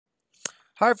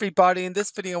Hi everybody, in this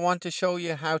video I want to show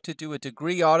you how to do a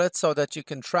degree audit so that you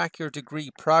can track your degree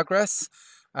progress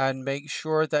and make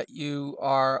sure that you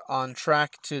are on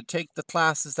track to take the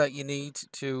classes that you need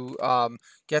to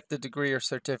get the degree or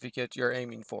certificate you're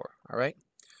aiming for. Alright,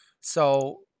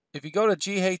 so if you go to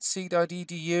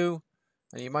ghc.edu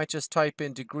and you might just type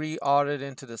in degree audit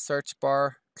into the search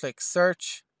bar, click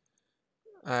search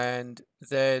and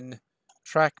then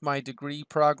track my degree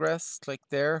progress, click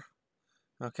there.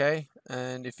 Okay,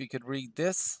 and if you could read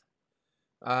this,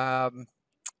 again,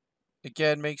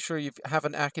 make sure you have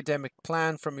an academic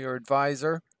plan from your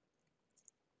advisor.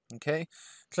 Okay,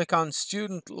 click on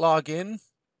student login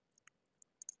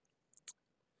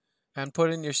and put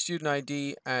in your student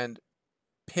ID and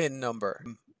PIN number.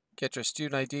 Get your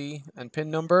student ID and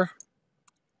PIN number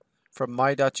from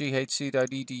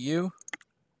my.ghc.edu.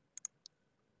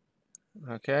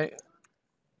 Okay.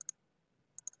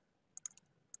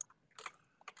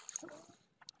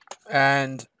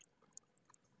 And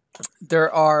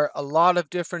there are a lot of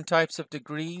different types of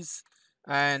degrees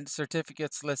and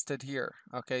certificates listed here.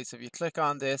 Okay, so if you click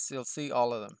on this, you'll see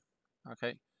all of them.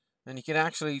 Okay, and you can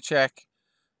actually check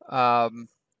any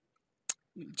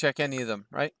of them,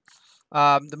 right?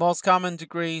 The most common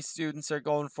degree students are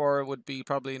going for would be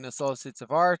probably an Associates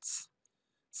of Arts.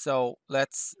 So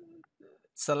let's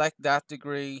select that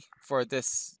degree for the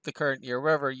current year,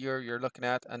 wherever year you're looking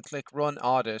at, and click Run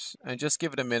Audit, and just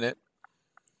give it a minute.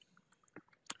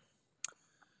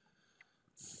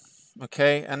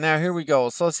 Okay, and now here we go.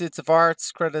 Associates of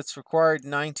Arts, credits required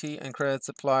 90 and credits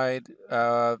applied.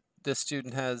 This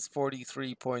student has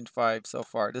 43.5 so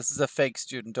far. This is a fake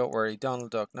student, don't worry.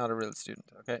 Donald Duck, not a real student.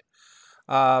 Okay.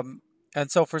 And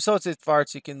so for Associates of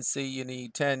Arts, you can see you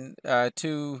need 2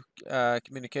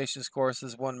 communications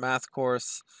courses, 1 math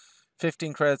course,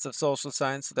 15 credits of social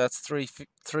science. So that's three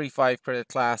 5-credit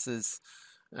classes,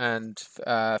 and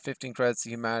 15 credits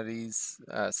of humanities.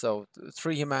 So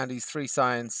 3 humanities, 3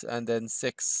 science, and then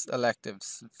 6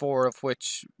 electives, 4 of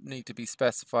which need to be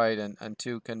specified, and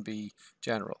 2 can be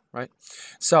general, right?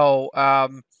 So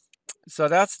so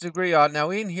that's degree audit.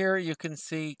 Now in here you can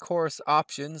see course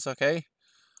options, okay?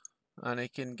 And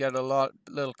it can get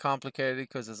little complicated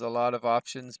because there's a lot of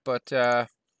options, but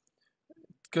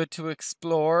good to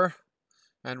explore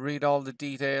and read all the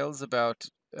details about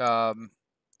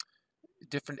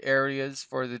different areas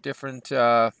for the different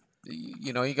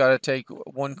you know, you got to take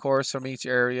 1 course from each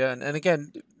area, and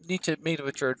again, need to meet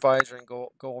with your advisor and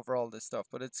go over all this stuff.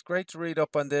 But it's great to read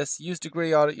up on this, use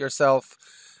degree audit yourself,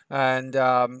 and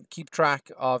keep track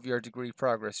of your degree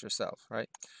progress yourself, right?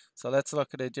 So let's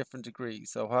look at a different degree.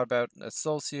 So how about an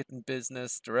associate in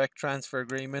business, direct transfer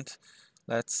agreement?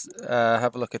 Let's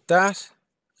have a look at that.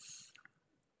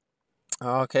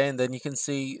 Okay, and then you can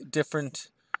see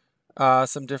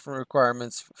some different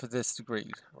requirements for this degree,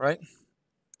 right?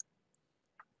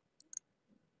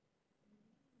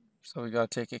 So we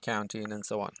got to take accounting and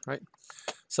so on, right?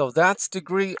 So that's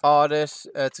degree audit.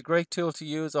 It's a great tool to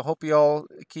use. I hope you all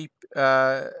keep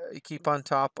on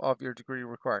top of your degree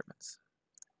requirements.